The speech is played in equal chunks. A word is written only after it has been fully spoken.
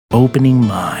opening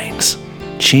minds,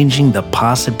 changing the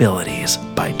possibilities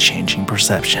by changing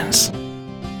perceptions.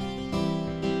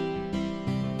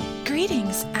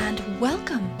 Greetings and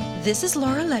welcome. This is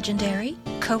Laura Legendary,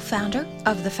 co-founder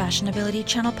of the Fashionability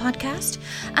Channel podcast,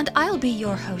 and I'll be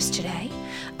your host today.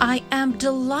 I am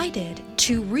delighted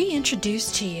to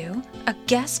reintroduce to you a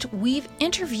guest we've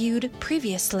interviewed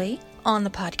previously on the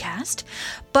podcast,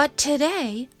 but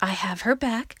today I have her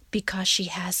back because she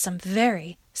has some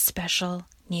very special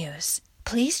news.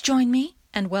 Please join me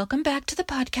and welcome back to the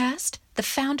podcast, the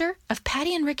founder of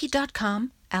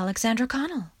pattyandricky.com, Alexandra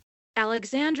Connell.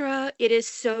 Alexandra, it is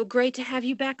so great to have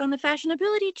you back on the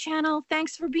Fashionability Channel.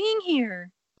 Thanks for being here.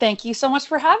 Thank you so much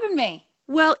for having me.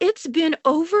 Well, it's been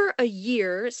over a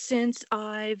year since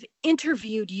I've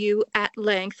interviewed you at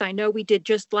length. I know we did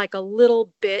just like a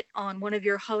little bit on one of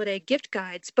your holiday gift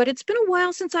guides, but it's been a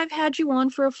while since I've had you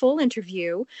on for a full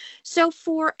interview. So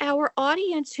for our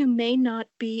audience who may not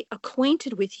be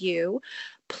acquainted with you,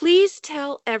 please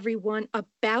tell everyone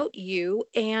about you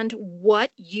and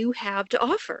what you have to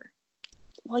offer.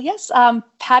 Well, yes,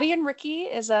 Patty and Ricky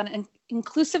is an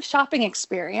inclusive shopping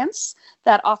experience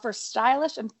that offers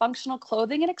stylish and functional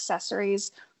clothing and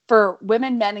accessories for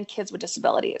women, men, and kids with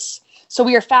disabilities. So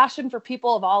we are fashion for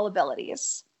people of all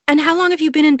abilities. And how long have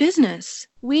you been in business?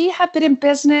 We have been in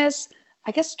business,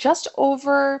 I guess, just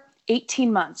over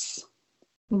 18 months.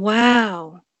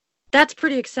 Wow, that's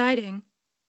pretty exciting.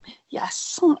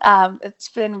 Yes, it's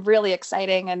been really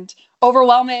exciting and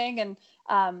overwhelming, and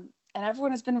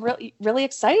everyone has been really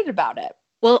excited about it.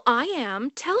 Well, I am.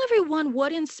 Tell everyone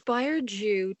what inspired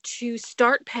you to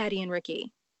start Patty and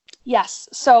Ricky. Yes.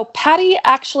 So Patty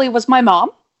actually was my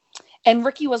mom and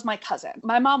Ricky was my cousin.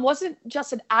 My mom wasn't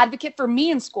just an advocate for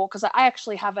me in school because I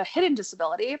actually have a hidden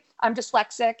disability. I'm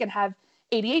dyslexic and have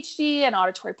ADHD and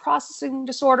auditory processing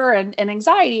disorder and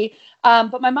anxiety.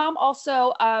 But my mom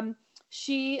also,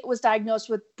 she was diagnosed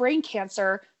with brain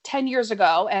cancer 10 years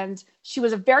ago, and she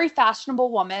was a very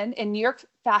fashionable woman in New York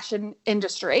fashion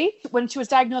industry. When she was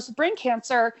diagnosed with brain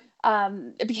cancer,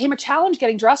 it became a challenge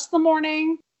getting dressed in the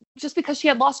morning. Just because she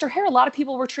had lost her hair, a lot of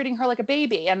people were treating her like a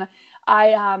baby. And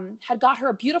I had got her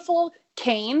a beautiful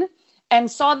cane and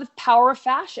saw the power of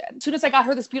fashion. As soon as I got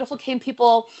her this beautiful cane,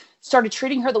 people started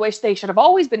treating her the way they should have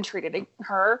always been treating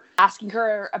her, asking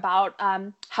her about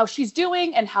how she's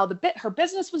doing and how her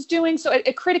business was doing. So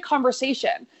it created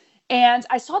conversation. And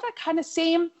I saw that kind of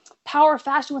same power of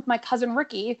fashion with my cousin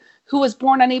Ricky, who was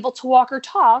born unable to walk or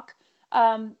talk.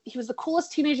 He was the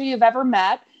coolest teenager you've ever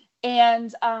met.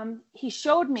 And he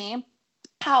showed me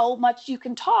how much you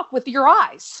can talk with your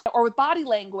eyes or with body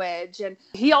language. And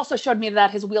he also showed me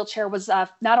that his wheelchair was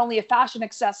not only a fashion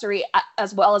accessory,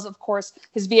 as well as, of course,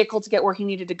 his vehicle to get where he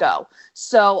needed to go.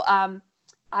 So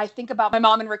I think about my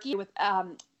mom and Ricky with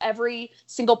every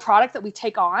single product that we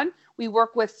take on. We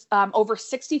work with over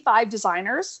 65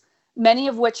 designers, many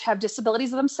of which have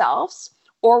disabilities themselves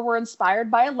or were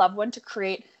inspired by a loved one to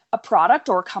create a product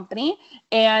or a company,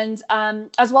 and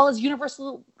as well as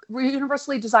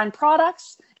universally designed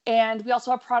products. And we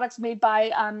also have products made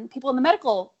by people in the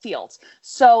medical field.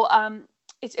 So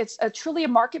it's truly a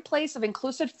marketplace of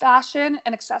inclusive fashion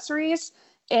and accessories.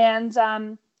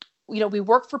 And we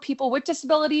work for people with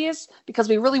disabilities because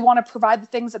we really want to provide the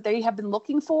things that they have been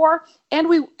looking for.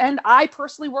 And I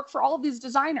personally work for all of these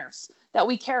designers that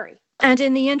we carry. And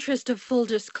in the interest of full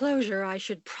disclosure, I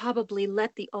should probably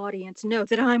let the audience know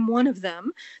that I'm one of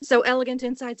them. So Elegant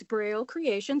Insights Braille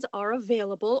creations are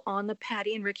available on the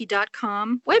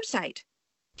pattyandricky.com website.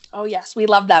 Oh, yes, we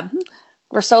love them.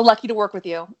 We're so lucky to work with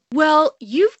you. Well,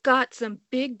 you've got some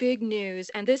big news,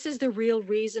 and this is the real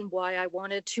reason why I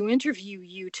wanted to interview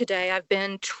you today. I've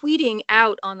been tweeting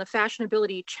out on the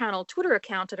Fashionability Channel Twitter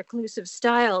account at Occlusive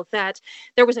Style that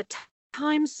there was a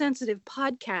time-sensitive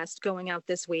podcast going out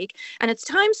this week, and it's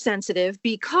time-sensitive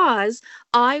because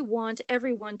I want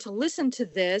everyone to listen to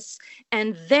this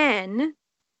and then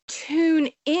tune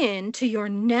in to your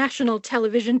national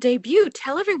television debut.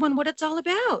 Tell everyone what it's all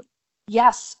about.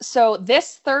 Yes. So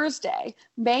this Thursday,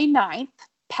 May 9th,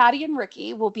 Patty and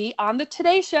Ricky will be on the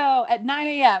Today Show at 9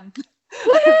 a.m.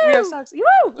 We are so excited.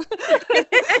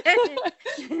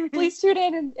 Woo! Please tune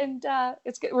in, and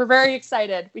we're very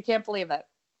excited. We can't believe it.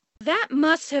 That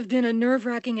must have been a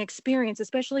nerve-wracking experience,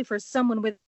 especially for someone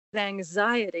with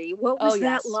anxiety. What was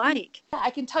that like? I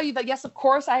can tell you that, yes, of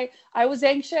course, I was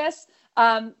anxious,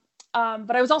 but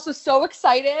I was also so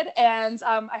excited. And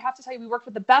I have to tell you, we worked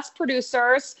with the best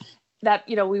producers that,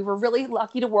 we were really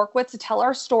lucky to work with to tell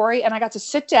our story. And I got to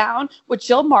sit down with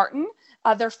Jill Martin,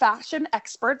 their fashion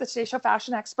expert, the Today Show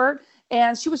fashion expert.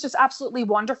 And she was just absolutely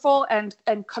wonderful and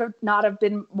could have not have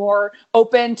been more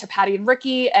open to Patty and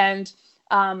Ricky. And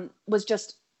was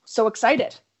just so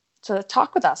excited to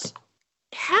talk with us.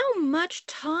 How much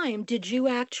time did you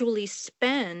actually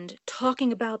spend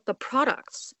talking about the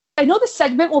products? I know the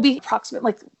segment will be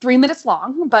approximately like 3 minutes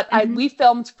long, but we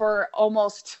filmed for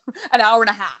almost an hour and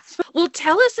a half. Well,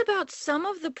 tell us about some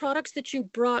of the products that you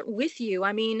brought with you.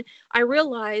 I mean, I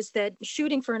realize that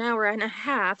shooting for an hour and a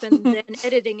half and then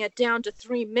editing it down to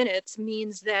 3 minutes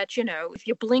means that, if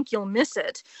you blink, you'll miss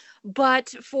it. But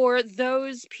for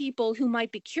those people who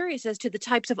might be curious as to the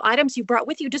types of items you brought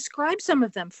with you, describe some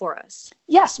of them for us.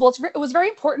 Yes, well, it was very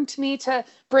important to me to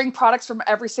bring products from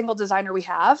every single designer we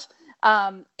have.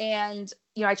 And,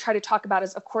 I try to talk about,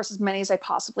 of course, as many as I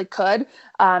possibly could.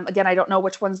 Again, I don't know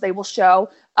which ones they will show.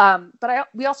 But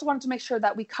we also wanted to make sure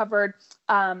that we covered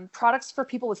products for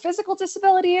people with physical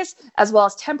disabilities, as well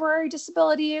as temporary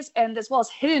disabilities, and as well as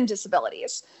hidden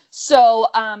disabilities. So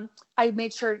I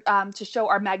made sure to show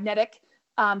our magnetic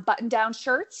button-down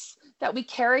shirts that we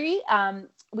carry.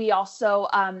 We also,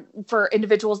 for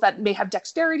individuals that may have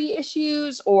dexterity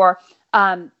issues or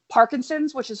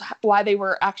Parkinson's, which is why they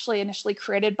were actually initially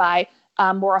created by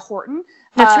Maura Horton.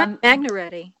 That's right, Magna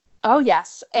Ready. Oh,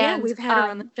 yes. And we've had her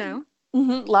on the show.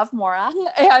 Love Maura.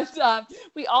 And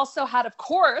we also had, of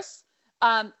course,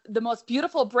 the most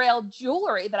beautiful Braille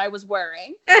jewelry that I was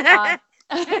wearing by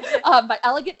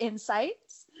Elegant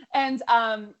Insights. And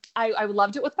I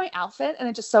loved it with my outfit, and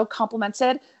it just so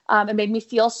complimented. It made me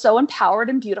feel so empowered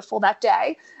and beautiful that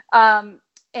day.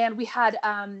 And we had,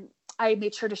 I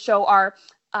made sure to show our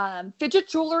fidget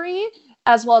jewelry,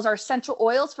 as well as our essential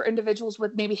oils for individuals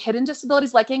with maybe hidden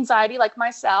disabilities like anxiety, like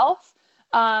myself,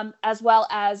 as well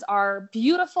as our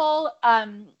beautiful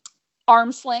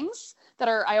arm slings that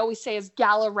are, I always say, is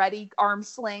gala-ready arm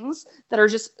slings that are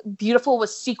just beautiful with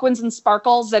sequins and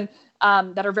sparkles, and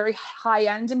that are very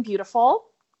high-end and beautiful.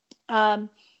 And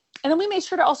then we made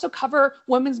sure to also cover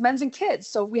women's, men's, and kids.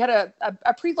 So we had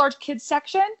a pretty large kids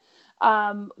section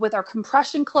with our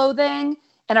compression clothing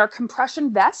and our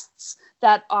compression vests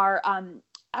that are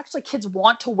actually kids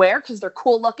want to wear because they're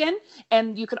cool looking.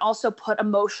 And you can also put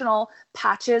emotional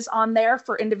patches on there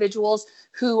for individuals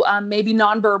who may be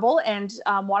nonverbal and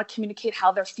want to communicate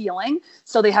how they're feeling.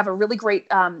 So they have a really great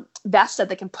vest that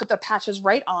they can put the patches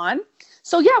right on.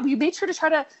 So yeah, we made sure to try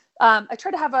to I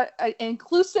try to have an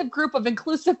inclusive group of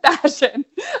inclusive fashion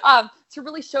to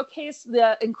really showcase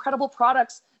the incredible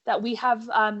products that we have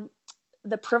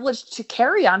the privilege to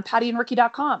carry on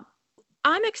pattyandricky.com.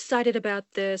 I'm excited about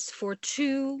this for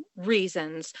two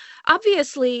reasons.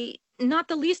 Obviously, not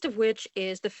the least of which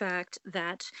is the fact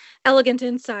that Elegant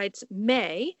Insights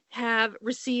may have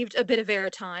received a bit of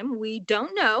airtime. We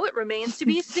don't know. It remains to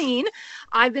be seen.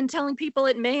 I've been telling people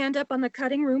it may end up on the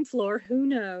cutting room floor. Who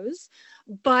knows?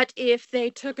 But if they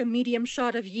took a medium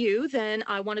shot of you, then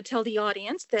I want to tell the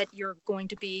audience that you're going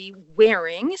to be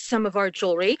wearing some of our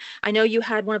jewelry. I know you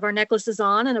had one of our necklaces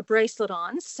on and a bracelet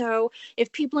on. So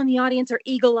if people in the audience are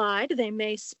eagle-eyed, they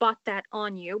may spot that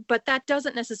on you. But that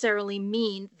doesn't necessarily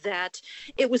mean that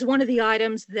it was one of the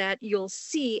items that you'll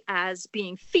see as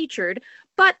being featured.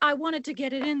 But I wanted to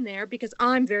get it in there because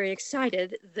I'm very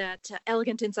excited that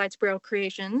Elegant Insights Braille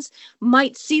Creations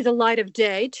might see the light of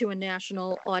day to a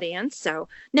national audience. So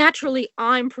naturally,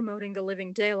 I'm promoting the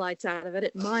living daylights out of it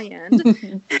at my end.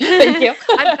 Thank you.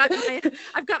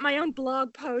 I've got my own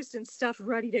blog post and stuff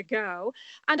ready to go.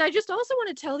 And I just also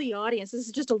want to tell the audience, this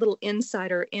is just a little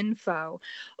insider info,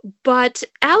 but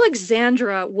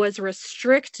Alexandra was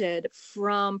restricted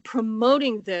from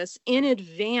promoting this in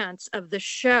advance of the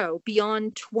show beyond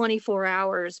 24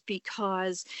 hours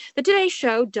because the Today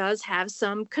Show does have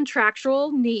some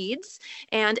contractual needs,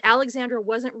 and Alexandra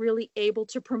wasn't really able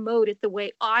to promote it the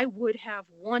way I would have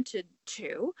wanted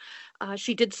to.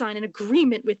 She did sign an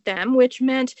agreement with them, which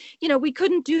meant, we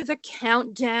couldn't do the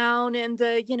countdown and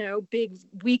the, big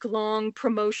week-long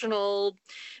promotional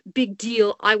big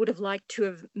deal I would have liked to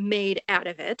have made out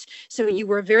of it. So you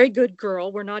were a very good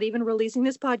girl. We're not even releasing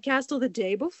this podcast till the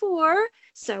day before.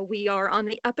 So we are on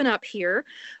the up and up here.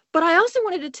 But I also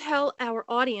wanted to tell our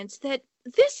audience that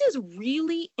this is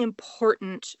really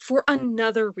important for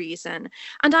another reason.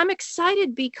 And I'm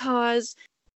excited because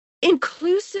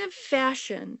inclusive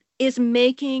fashion is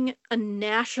making a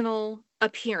national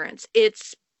appearance.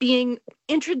 It's being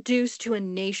introduced to a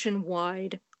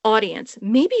nationwide audience,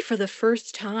 maybe for the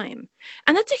first time.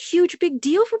 And that's a huge, big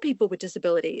deal for people with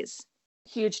disabilities.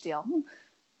 Huge deal.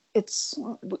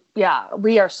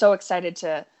 We are so excited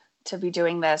to be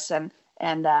doing this and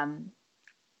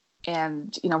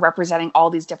representing all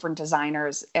these different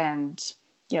designers and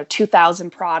 2,000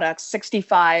 products,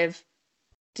 65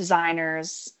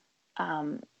 designers.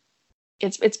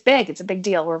 It's big. It's a big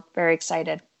deal. We're very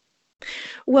excited.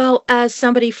 Well, as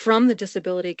somebody from the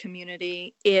disability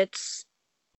community, it's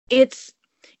it's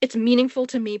meaningful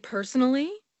to me personally.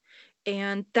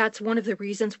 And that's one of the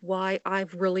reasons why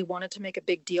I've really wanted to make a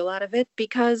big deal out of it,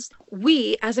 because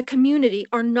we as a community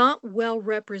are not well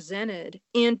represented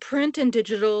in print and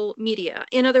digital media.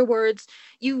 In other words,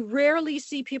 you rarely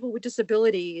see people with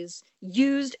disabilities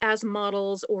used as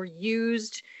models or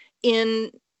used in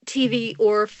TV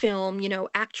or film,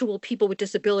 actual people with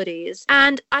disabilities.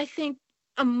 And I think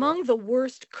among the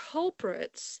worst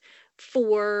culprits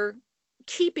for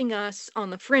keeping us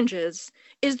on the fringes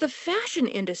is the fashion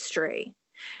industry.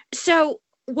 So,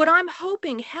 what I'm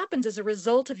hoping happens as a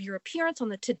result of your appearance on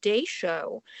the Today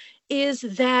Show is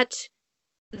that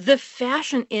the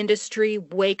fashion industry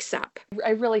wakes up. I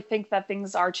really think that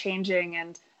things are changing,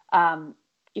 and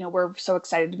we're so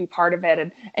excited to be part of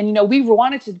it. And we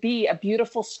wanted to be a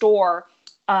beautiful store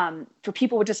for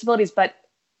people with disabilities, but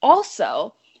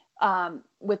also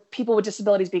with people with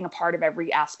disabilities being a part of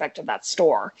every aspect of that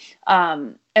store.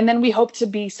 And then we hope to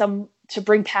bring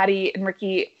Patty and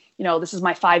Ricky, this is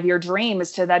my 5-year dream,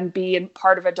 is to then be in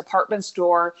part of a department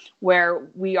store where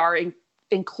we are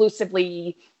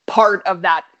inclusively part of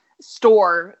that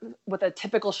store with a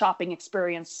typical shopping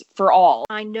experience for all.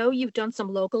 I know you've done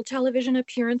some local television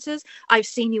appearances. I've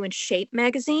seen you in Shape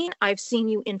magazine. I've seen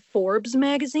you in Forbes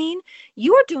magazine.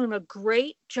 You are doing a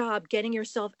great job getting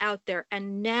yourself out there.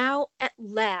 And now, at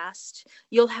last,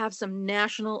 you'll have some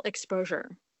national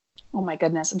exposure. Oh my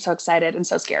goodness. I'm so excited and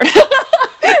so scared.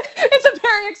 It's a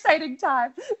very exciting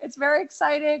time. It's very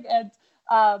exciting. And,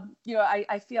 I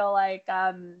feel like,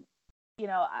 I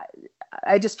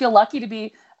just feel lucky to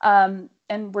be, and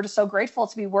we're just so grateful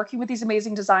to be working with these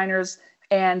amazing designers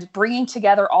and bringing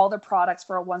together all the products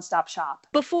for a one-stop shop.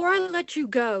 Before I let you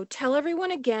go, tell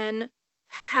everyone again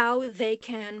how they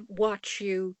can watch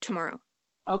you tomorrow.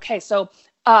 Okay, so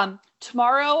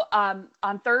tomorrow on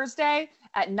Thursday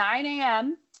at 9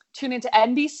 a.m., tune into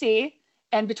NBC,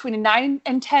 and between 9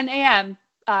 and 10 a.m.,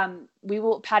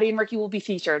 Patty and Ricky will be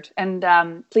featured. And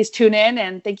please tune in,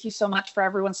 and thank you so much for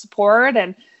everyone's support.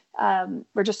 And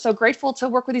we're just so grateful to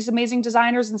work with these amazing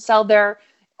designers and sell their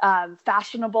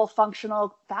fashionable,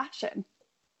 functional fashion.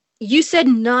 You said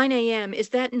 9 a.m. Is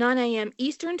that 9 a.m.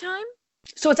 Eastern time?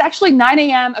 So it's actually 9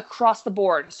 a.m. across the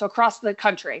board. So across the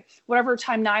country, whatever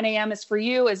time 9 a.m. is for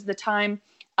you is the time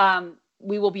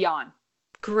we will be on.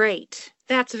 Great.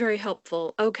 That's very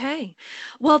helpful. Okay.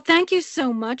 Well, thank you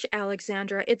so much,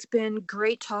 Alexandra. It's been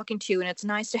great talking to you, and it's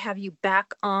nice to have you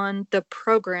back on the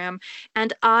program.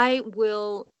 And I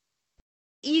will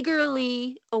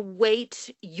eagerly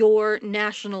await your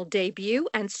national debut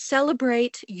and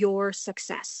celebrate your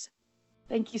success.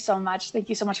 Thank you so much. Thank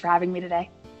you so much for having me today.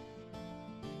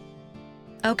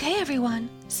 Okay, everyone.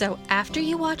 So after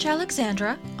you watch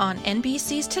Alexandra on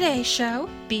NBC's Today Show,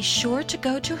 be sure to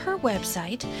go to her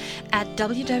website at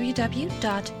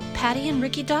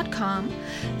www.pattyandricky.com.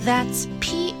 That's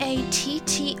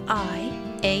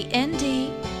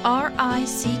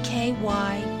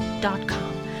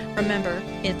PATTIANDRICKY.com. Remember,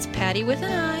 it's Patty with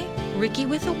an I, Ricky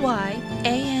with a Y,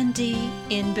 A-N-D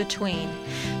in between.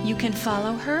 You can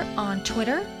follow her on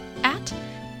Twitter at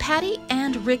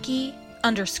PattyandRicky_.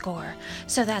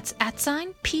 So that's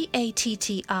 @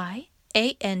 PATTIANDRICKY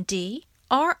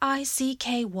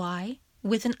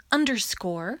with an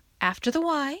underscore after the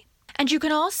Y. And you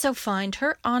can also find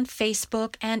her on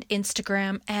Facebook and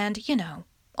Instagram and,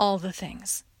 all the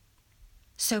things.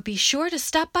 So be sure to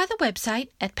stop by the website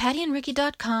at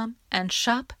pattyandricky.com and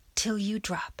shop till you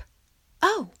drop.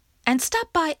 Oh, and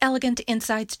stop by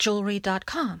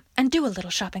elegantinsightsjewelry.com and do a little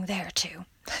shopping there too.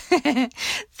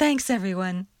 Thanks,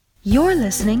 everyone. You're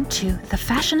listening to the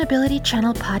Fashionability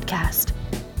Channel podcast,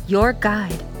 your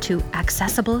guide to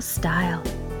accessible style.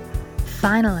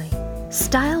 Finally,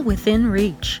 style within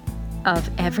reach of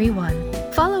everyone.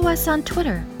 Follow us on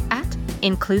Twitter at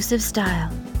Inclusive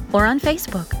Style or on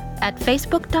Facebook at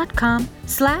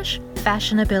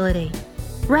facebook.com/fashionability.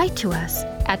 Write to us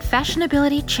at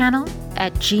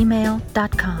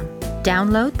fashionabilitychannel@gmail.com.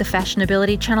 Download the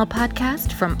Fashionability Channel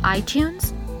podcast from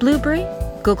iTunes, Blueberry,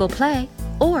 Google Play,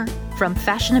 or from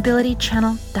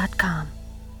fashionabilitychannel.com.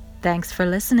 Thanks for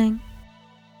listening.